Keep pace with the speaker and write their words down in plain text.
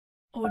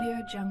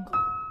Audio Jungle.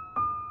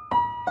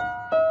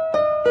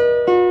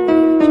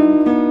 Audio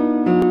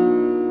Jungle.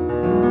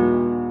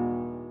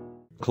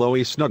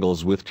 Chloe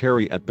snuggles with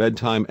Terry at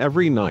bedtime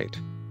every night.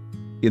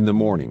 In the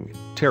morning,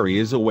 Terry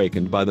is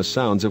awakened by the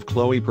sounds of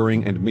Chloe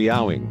purring and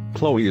meowing.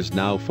 Chloe is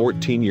now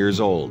 14 years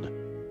old.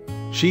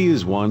 She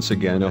is once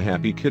again a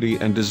happy kitty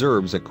and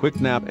deserves a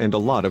quick nap and a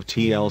lot of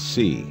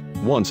TLC.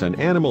 Once an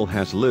animal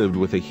has lived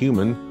with a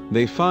human,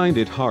 they find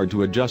it hard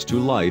to adjust to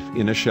life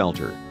in a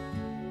shelter.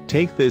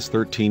 Take this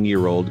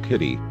 13-year-old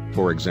kitty,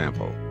 for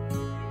example.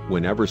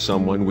 Whenever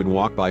someone would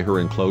walk by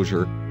her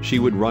enclosure, she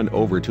would run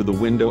over to the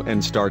window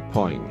and start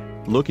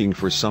pawing, looking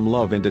for some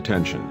love and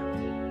attention.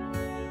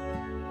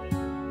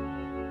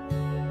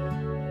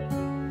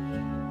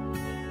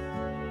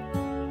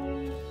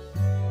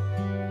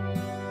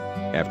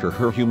 After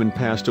her human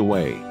passed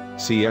away,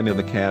 Sienna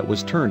the cat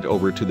was turned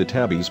over to the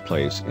Tabby's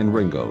place in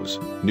Ringo's,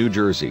 New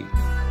Jersey.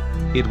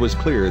 It was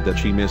clear that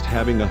she missed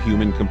having a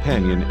human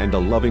companion and a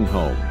loving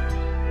home.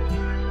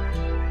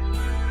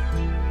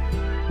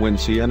 When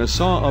Sienna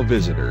saw a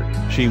visitor,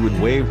 she would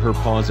wave her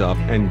paws up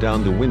and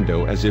down the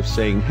window as if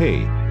saying,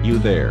 "Hey, you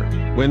there."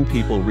 When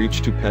people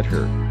reached to pet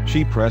her,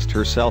 she pressed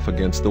herself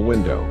against the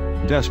window,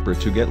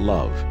 desperate to get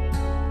love.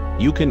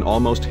 You can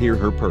almost hear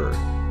her purr.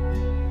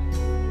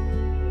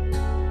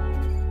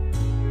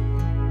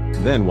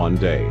 Then one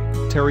day,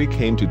 Terry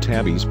came to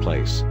Tabby's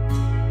place.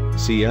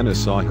 Sienna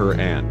saw her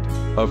and,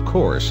 of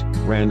course,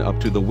 ran up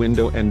to the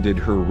window and did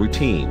her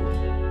routine.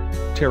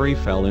 Terry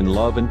fell in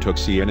love and took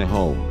Sienna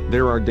home.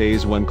 There are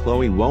days when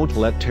Chloe won't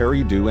let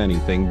Terry do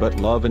anything but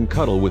love and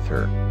cuddle with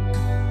her.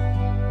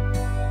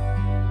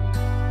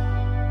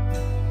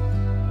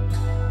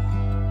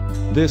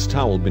 This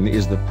towel bin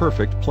is the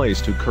perfect place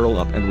to curl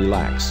up and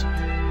relax.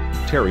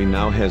 Terry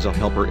now has a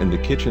helper in the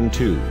kitchen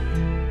too.